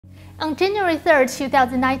On January 3,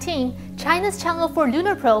 2019, China's Chang'e-4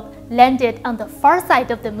 lunar probe landed on the far side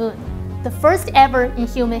of the moon, the first ever in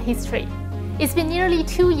human history. It's been nearly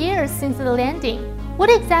 2 years since the landing. What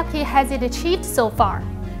exactly has it achieved so far?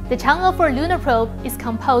 The Chang'e-4 lunar probe is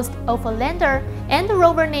composed of a lander and a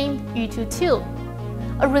rover named Yutu-2.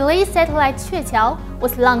 A relay satellite Chang'e-4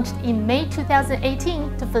 was launched in May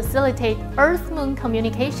 2018 to facilitate Earth-Moon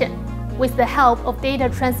communication. With the help of data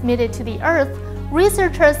transmitted to the Earth,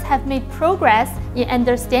 researchers have made progress in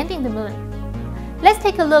understanding the Moon. Let's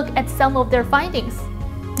take a look at some of their findings.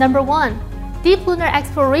 Number 1. Deep lunar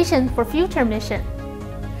exploration for future mission.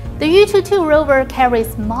 The Yutu-2 rover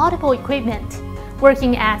carries multiple equipment,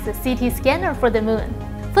 working as a CT scanner for the Moon.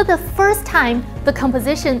 For the first time, the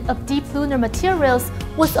composition of deep lunar materials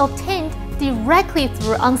was obtained directly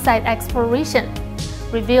through on-site exploration,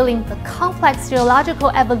 revealing the complex geological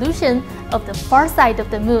evolution of the far side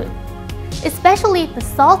of the Moon. Especially the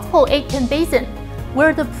South Pole Aitken Basin,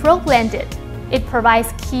 where the probe landed. It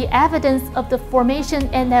provides key evidence of the formation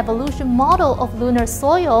and evolution model of lunar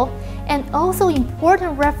soil and also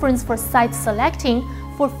important reference for site selecting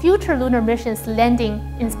for future lunar missions landing,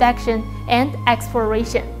 inspection, and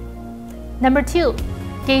exploration. Number 2.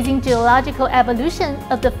 Gazing geological evolution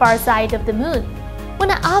of the far side of the Moon. When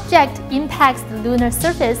an object impacts the lunar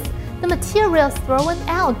surface, the material thrown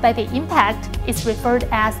out by the impact is referred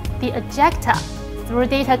as the ejecta. Through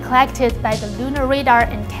data collected by the lunar radar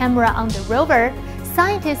and camera on the rover,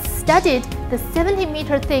 scientists studied the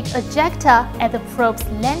 70-meter thick ejecta at the probe's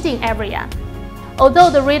landing area. Although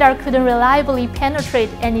the radar couldn't reliably penetrate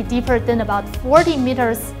any deeper than about 40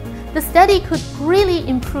 meters, the study could really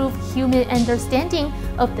improve human understanding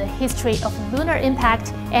of the history of lunar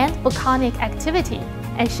impact and volcanic activity,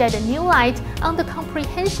 and shed a new light on the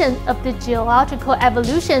comprehension of the geological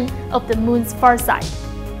evolution of the Moon's far side.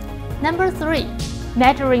 Number 3.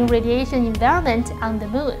 Measuring radiation environment on the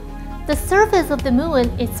Moon. The surface of the Moon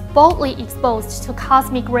is boldly exposed to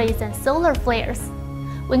cosmic rays and solar flares.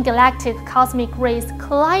 When galactic cosmic rays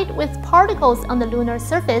collide with particles on the lunar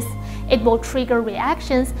surface, it will trigger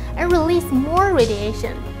reactions and release more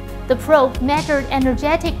radiation. The probe measured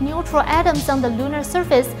energetic neutral atoms on the lunar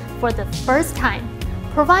surface for the first time,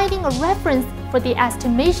 providing a reference for the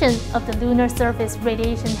estimation of the lunar surface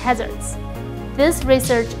radiation hazards. This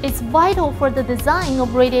research is vital for the design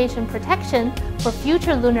of radiation protection for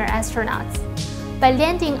future lunar astronauts. By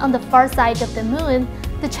landing on the far side of the Moon,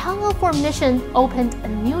 the Chang'e-4 mission opened a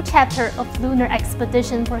new chapter of lunar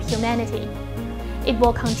expedition for humanity. It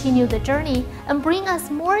will continue the journey and bring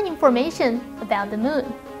us more information about the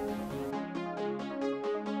Moon.